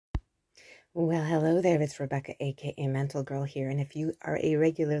Well, hello there. It's Rebecca, aka Mental Girl here. And if you are a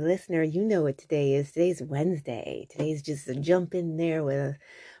regular listener, you know what today is. Today's Wednesday. Today's just a jump in there with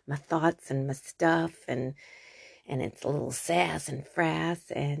my thoughts and my stuff, and it's a little sass and frass.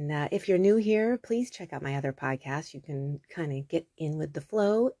 And if you're new here, please check out my other podcasts. You can kind of get in with the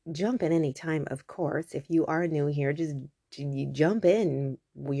flow. Jump in anytime, of course. If you are new here, just you jump in.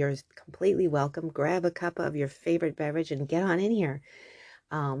 You're completely welcome. Grab a cup of your favorite beverage and get on in here.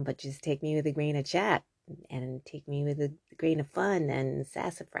 But just take me with a grain of chat and take me with a grain of fun and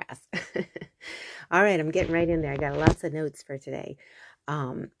sassafras. All right, I'm getting right in there. I got lots of notes for today.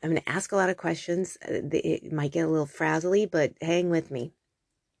 I'm going to ask a lot of questions. It might get a little frazzly, but hang with me.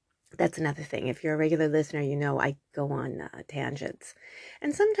 That's another thing. If you're a regular listener, you know I go on tangents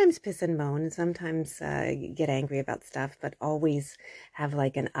and sometimes piss and moan and sometimes get angry about stuff, but always have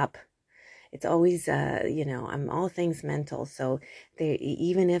like an up. It's always, I'm all things mental. So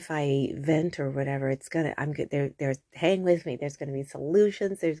even if I vent or whatever, I'm good. Hang with me. There's going to be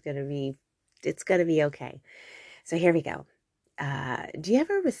solutions. It's going to be okay. So here we go. Do you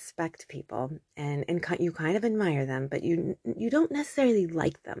ever respect people and you kind of admire them, but you don't necessarily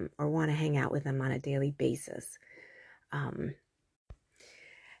like them or want to hang out with them on a daily basis? Um,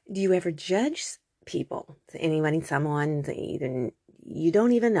 do you ever judge people? Someone that you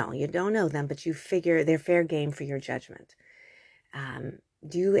don't even know, you don't know them, but you figure they're fair game for your judgment? Um,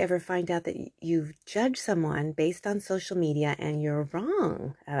 do you ever find out that you've judged someone based on social media and you're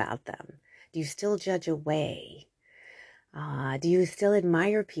wrong about them? Do you still judge away? Do you still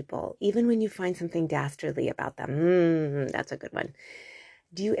admire people even when you find something dastardly about them? That's a good one.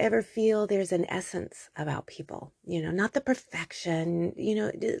 Do you ever feel there's an essence about people? Not the perfection,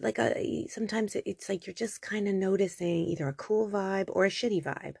 sometimes it's like you're just kind of noticing either a cool vibe or a shitty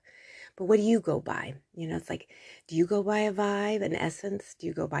vibe. But what do you go by? It's like, do you go by a vibe, an essence? Do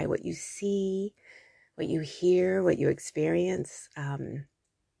you go by what you see, what you hear, what you experience? I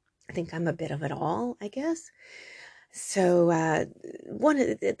think I'm a bit of it all, I guess. So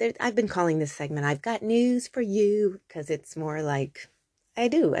I've been calling this segment, I've got news for you, because it's more like,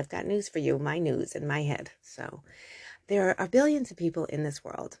 I've got news for you, my news in my head. So there are billions of people in this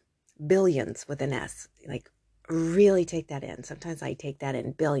world, billions with an S, like really take that in. Sometimes I take that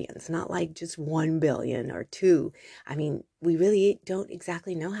in, billions, not like just 1 billion or two. I mean, we really don't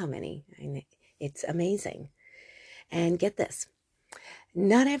exactly know how many. It's amazing. And get this,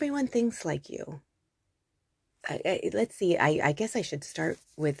 not everyone thinks like you. Let's see, I guess I should start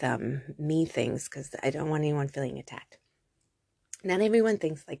with me things, because I don't want anyone feeling attacked. Not everyone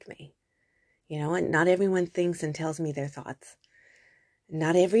thinks like me, and not everyone thinks and tells me their thoughts.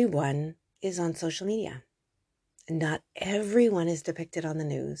 Not everyone is on social media. Not everyone is depicted on the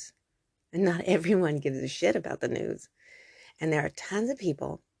news. And not everyone gives a shit about the news. And there are tons of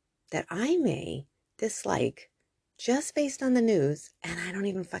people that I may dislike just based on the news, and I don't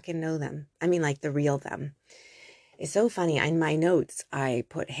even fucking know them. I mean, like the real them. It's so funny. In my notes, I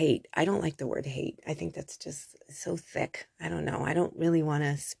put hate. I don't like the word hate. I think that's just so thick. I don't know. I don't really want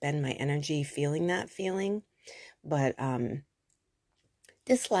to spend my energy feeling that feeling. But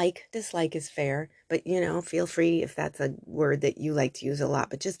dislike is fair. But, feel free if that's a word that you like to use a lot.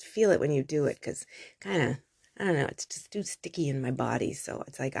 But just feel it when you do it, because kind of, I don't know, it's just too sticky in my body. So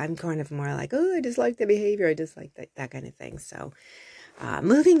it's like I'm kind of more like, oh, I dislike the behavior. I dislike that kind of thing. So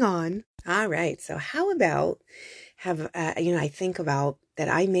moving on. All right. So how about I think about that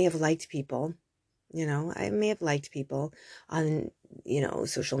I may have liked people, I may have liked people on,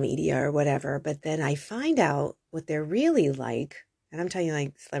 social media or whatever, but then I find out what they're really like. And I'm telling you,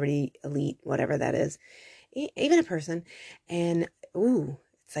 like celebrity, elite, whatever that is, even a person. And, ooh,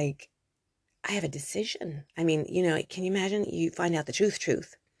 it's like, I have a decision. I mean, can you imagine you find out the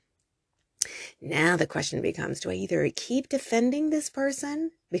truth? Now the question becomes, do I either keep defending this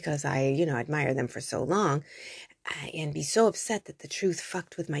person because I, admire them for so long, and be so upset that the truth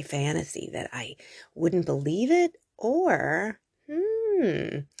fucked with my fantasy that I wouldn't believe it? Or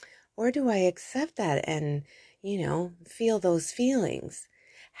do I accept that and, feel those feelings?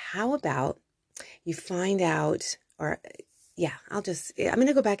 How about you find out, or yeah, I'm going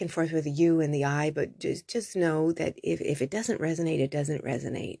to go back and forth with the you and the I, but just know that if it doesn't resonate, it doesn't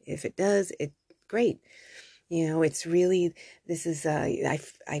resonate. If it does, it's great. It's really, this is,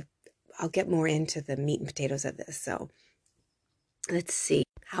 I'll get more into the meat and potatoes of this. So let's see.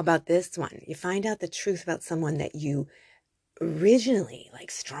 How about this one? You find out the truth about someone that you originally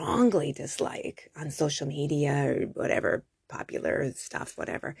like strongly dislike on social media or whatever, popular stuff,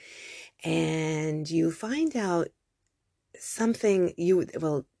 whatever. And you find out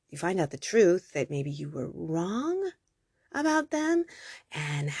you find out the truth that maybe you were wrong about them?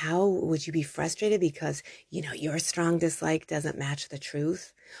 And how would you be frustrated because, your strong dislike doesn't match the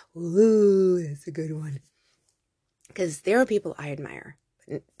truth? Ooh, that's a good one. Because there are people I admire,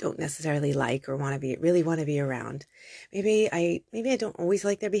 don't necessarily like or really want to be around. Maybe I don't always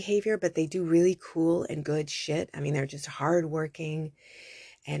like their behavior, but they do really cool and good shit. I mean, they're just hardworking,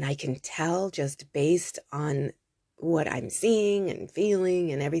 and I can tell just based on what I'm seeing and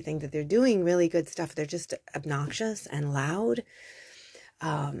feeling and everything that they're doing really good stuff. They're just obnoxious and loud.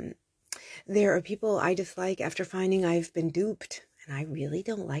 Um, there are people I dislike after finding I've been duped, and I really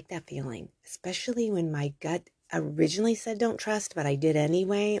don't like that feeling, especially when my gut originally said don't trust, but I did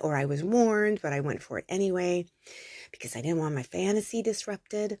anyway, or I was warned, but I went for it anyway because I didn't want my fantasy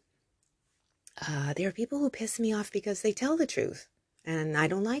disrupted. There are people who piss me off because they tell the truth, and I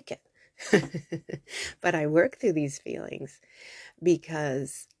don't like it. But I work through these feelings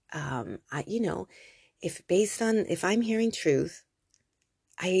because, if I'm hearing truth,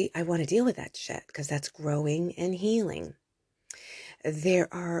 I want to deal with that shit because that's growing and healing.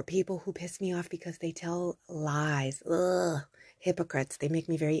 There are people who piss me off because they tell lies. Ugh, hypocrites. They make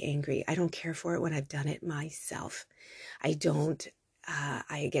me very angry. I don't care for it when I've done it myself. I don't,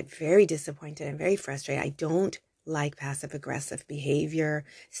 I get very disappointed and very frustrated. I don't like passive aggressive behavior,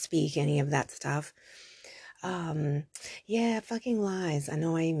 speak, any of that stuff. Yeah, fucking lies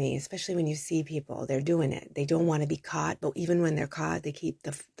annoy me, especially when you see people, they're doing it. They don't want to be caught, but even when they're caught, they keep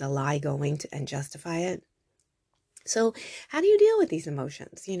the lie going and justify it. So how do you deal with these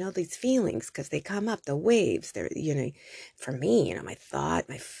emotions, these feelings? Because they come up, the waves, for me, my thought,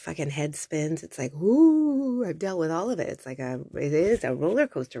 my fucking head spins. It's like, ooh, I've dealt with all of it. It is a roller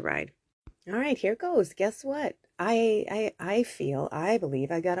coaster ride. All right, here goes. Guess what? I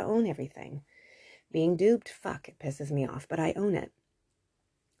believe I got to own everything. Being duped, fuck, it pisses me off, but I own it.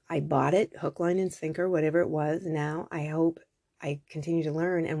 I bought it, hook, line, and sinker, whatever it was. Now I hope I continue to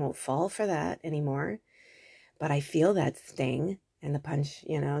learn and won't fall for that anymore. But I feel that sting and the punch,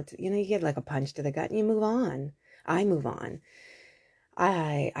 you get like a punch to the gut and you move on. I move on.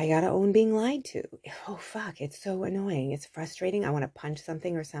 I gotta own being lied to. Oh fuck, it's so annoying. It's frustrating. I want to punch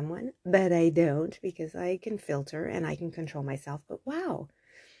something or someone, but I don't because I can filter and I can control myself. But wow,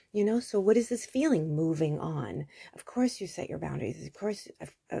 so what is this feeling? Moving on. Of course you set your boundaries. Of course,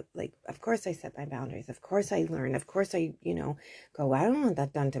 of course I set my boundaries. Of course I learn. Of course I, go, I don't want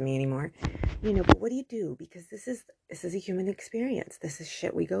that done to me anymore. But what do you do? Because this is a human experience. This is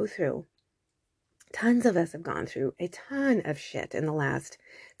shit we go through. Tons of us have gone through a ton of shit in the last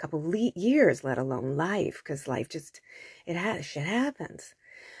couple years, let alone life, because life shit happens.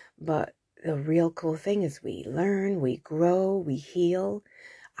 But the real cool thing is we learn, we grow, we heal.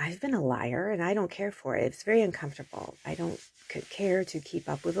 I've been a liar and I don't care for it. It's very uncomfortable. I don't care to keep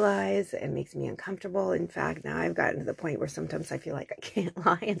up with lies. It makes me uncomfortable. In fact, now I've gotten to the point where sometimes I feel like I can't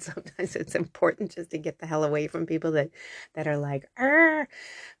lie, and sometimes it's important just to get the hell away from people that are like, Arr!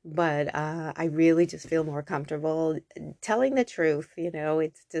 But I really just feel more comfortable telling the truth.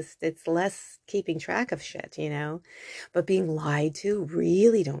 It's less keeping track of shit, but being lied to,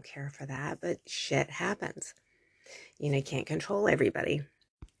 really don't care for that. But shit happens. You can't control everybody.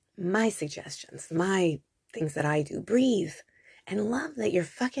 My suggestions, my things that I do: breathe and love that you're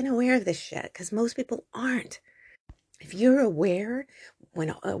fucking aware of this shit, because most people aren't. If you're aware,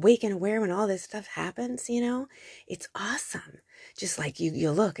 when awake and aware when all this stuff happens, it's awesome. Just like you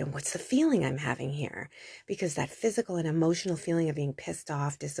look and what's the feeling I'm having here? Because that physical and emotional feeling of being pissed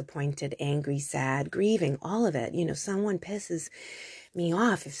off, disappointed, angry, sad, grieving, all of it, someone pisses me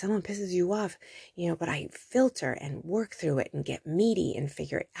off, if someone pisses you off, but I filter and work through it and get meaty and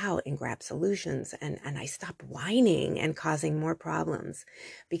figure it out and grab solutions, and I stop whining and causing more problems,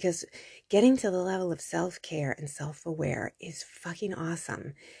 because getting to the level of self-care and self-aware is fucking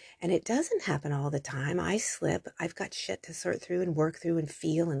awesome. And it doesn't happen all the time. I slip. I've got shit to sort through and work through and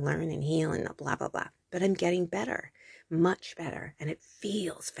feel and learn and heal and blah, blah, blah. But I'm getting better, much better. And it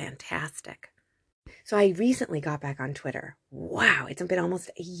feels fantastic. So I recently got back on Twitter. Wow, it's been almost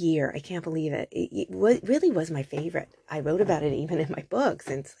a year. I can't believe it. It really was my favorite. I wrote about it even in my books.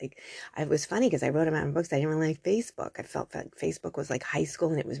 And it's like, it was funny because I wrote about it in books. I didn't really like Facebook. I felt that Facebook was like high school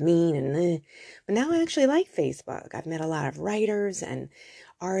and it was mean. But now I actually like Facebook. I've met a lot of writers and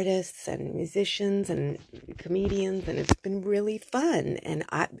artists and musicians and comedians, and it's been really fun. And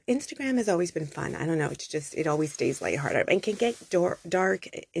Instagram has always been fun. I don't know. It always stays lighthearted and can get dark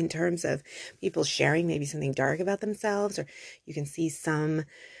in terms of people sharing maybe something dark about themselves, or you can see some,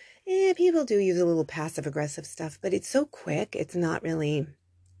 people do use a little passive aggressive stuff, but it's so quick. It's not really,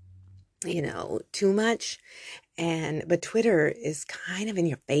 too much. But Twitter is kind of in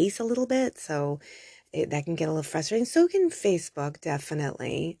your face a little bit. So that can get a little frustrating. So can Facebook,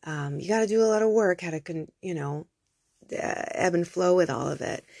 definitely. You got to do a lot of work how to, ebb and flow with all of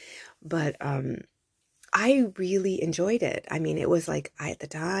it. But I really enjoyed it. I mean, it was like at the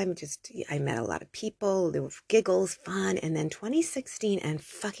time, I met a lot of people. There were giggles, fun, and then 2016 and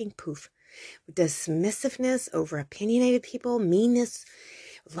fucking poof. Dismissiveness over opinionated people, meanness,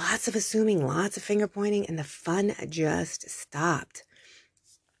 lots of assuming, lots of finger pointing, and the fun just stopped.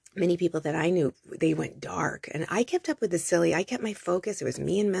 Many people that I knew, they went dark. And I kept up with the silly. I kept my focus. It was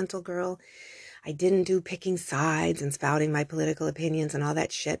me and Mental Girl. I didn't do picking sides and spouting my political opinions and all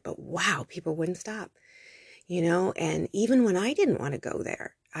that shit. But wow, people wouldn't stop, and even when I didn't want to go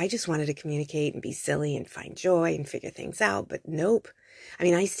there, I just wanted to communicate and be silly and find joy and figure things out. But nope. I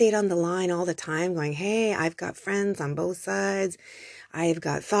mean, I stayed on the line all the time going, hey, I've got friends on both sides. I've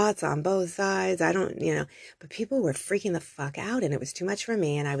got thoughts on both sides. I don't, but people were freaking the fuck out and it was too much for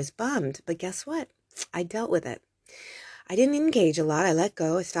me and I was bummed. But guess what? I dealt with it. I didn't engage a lot. I let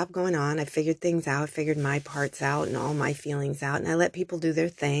go. I stopped going on. I figured things out, figured my parts out and all my feelings out. And I let people do their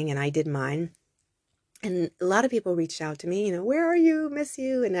thing and I did mine. And a lot of people reached out to me, where are you? Miss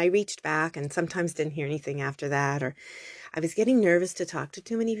you. And I reached back and sometimes didn't hear anything after that. Or I was getting nervous to talk to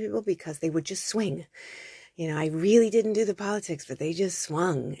too many people because they would just swing. I really didn't do the politics, but they just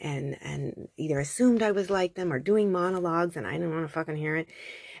swung and either assumed I was like them or doing monologues and I didn't want to fucking hear it.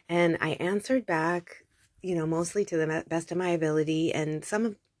 And I answered back, mostly to the best of my ability. And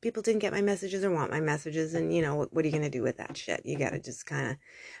some people didn't get my messages or want my messages. And, what are you going to do with that shit? You got to just kind of,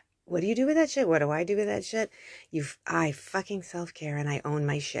 what do you do with that shit? What do I do with that shit? I fucking self-care and I own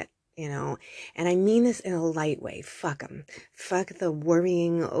my shit, and I mean this in a light way. Fuck them. Fuck the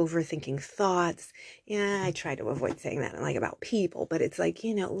worrying, overthinking thoughts. Yeah, I try to avoid saying that like about people, but it's like,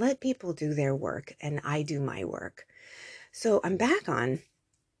 let people do their work and I do my work. So I'm back on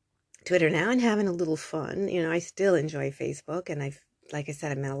Twitter now and having a little fun. I still enjoy Facebook and like I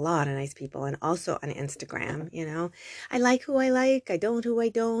said, I met a lot of nice people and also on Instagram, I like who I like. I don't who I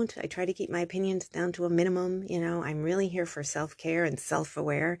don't. I try to keep my opinions down to a minimum. I'm really here for self-care and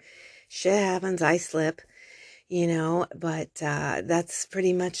self-aware. Shit happens. I slip, but that's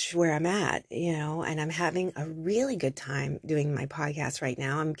pretty much where I'm at, and I'm having a really good time doing my podcast right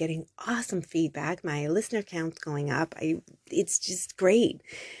now. I'm getting awesome feedback. My listener count's going up. It's just great.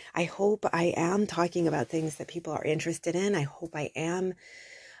 I hope I am talking about things that people are interested in. I hope I am,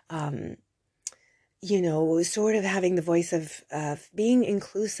 sort of having the voice of being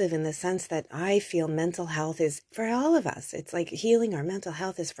inclusive in the sense that I feel mental health is for all of us. It's like healing our mental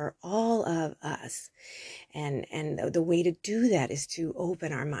health is for all of us. And the way to do that is to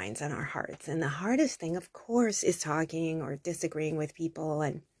open our minds and our hearts. And the hardest thing, of course, is talking or disagreeing with people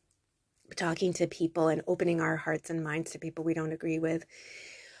and talking to people and opening our hearts and minds to people we don't agree with.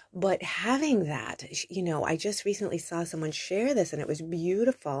 But having that, I just recently saw someone share this and it was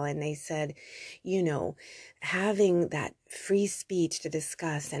beautiful. And they said, having that free speech to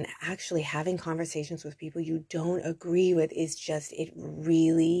discuss and actually having conversations with people you don't agree with is just,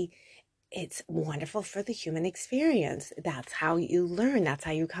 it's wonderful for the human experience. That's how you learn. That's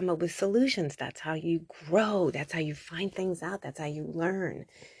how you come up with solutions. That's how you grow. That's how you find things out. That's how you learn,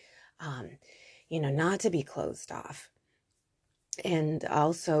 not to be closed off. And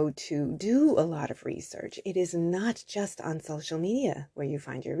also to do a lot of research. It is not just on social media where you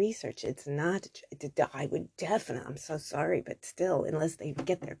find your research. It's not, I would definitely, I'm so sorry, but still, unless they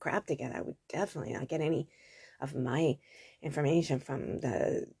get their crap together, I would definitely not get any of my information from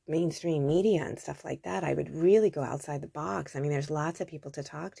the mainstream media and stuff like that. I would really go outside the box. I mean, there's lots of people to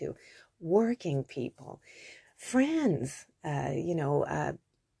talk to, working people, friends,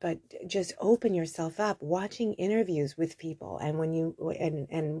 but just open yourself up, watching interviews with people. And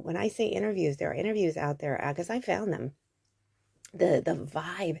when I say interviews, there are interviews out there because I found them. The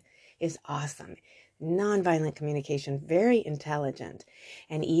vibe is awesome. Nonviolent communication, very intelligent.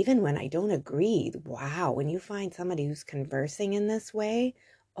 And even when I don't agree, wow, when you find somebody who's conversing in this way,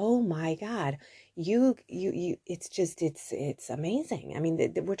 oh my God, it's amazing. I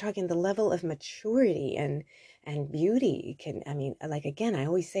mean, we're talking the level of maturity and beauty like, again, I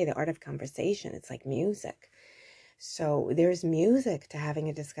always say the art of conversation, it's like music. So there's music to having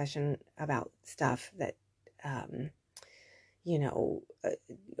a discussion about stuff that, you know, uh,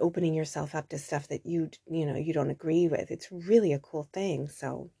 opening yourself up to stuff that you don't agree with. It's really a cool thing.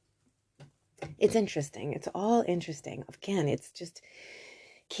 So it's interesting. It's all interesting. Again, it's just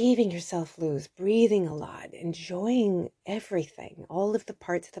keeping yourself loose, breathing a lot, enjoying everything, all of the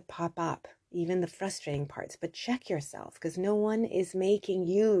parts that pop up, even the frustrating parts. But check yourself because no one is making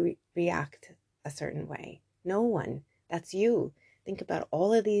you react a certain way. No one. That's you. Think about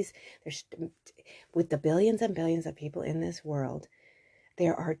all of these. There's, with the billions and billions of people in this world,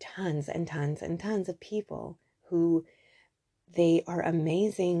 there are tons and tons and tons of people who they are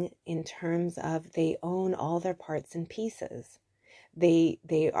amazing in terms of they own all their parts and pieces. They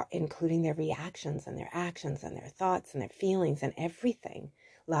are including their reactions and their actions and their thoughts and their feelings and everything.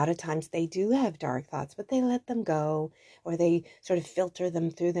 A lot of times they do have dark thoughts, but they let them go, or they sort of filter them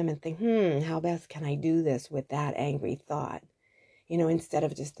through them and think, how best can I do this with that angry thought? Instead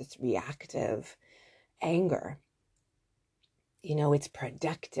of just this reactive anger. It's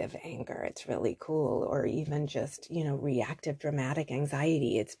productive anger. It's really cool. Or even just, reactive dramatic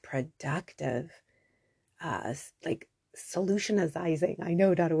anxiety. It's productive, like solutionizing. I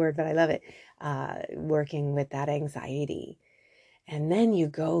know, not a word, but I love it. Working with that anxiety. And then you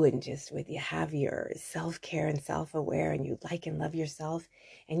go and you have your self-care and self-aware, and you like and love yourself,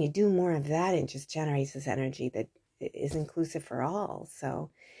 and you do more of that, and just generates this energy that is inclusive for all.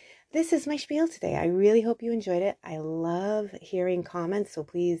 So this is my spiel today. I really hope you enjoyed it. I love hearing comments. So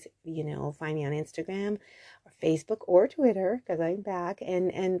please, find me on Instagram or Facebook or Twitter, because I'm back,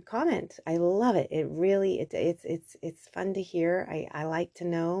 and comment. I love it. It really, it's fun to hear. I like to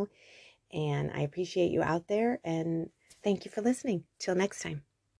know, and I appreciate you out there, and thank you for listening. Till next time.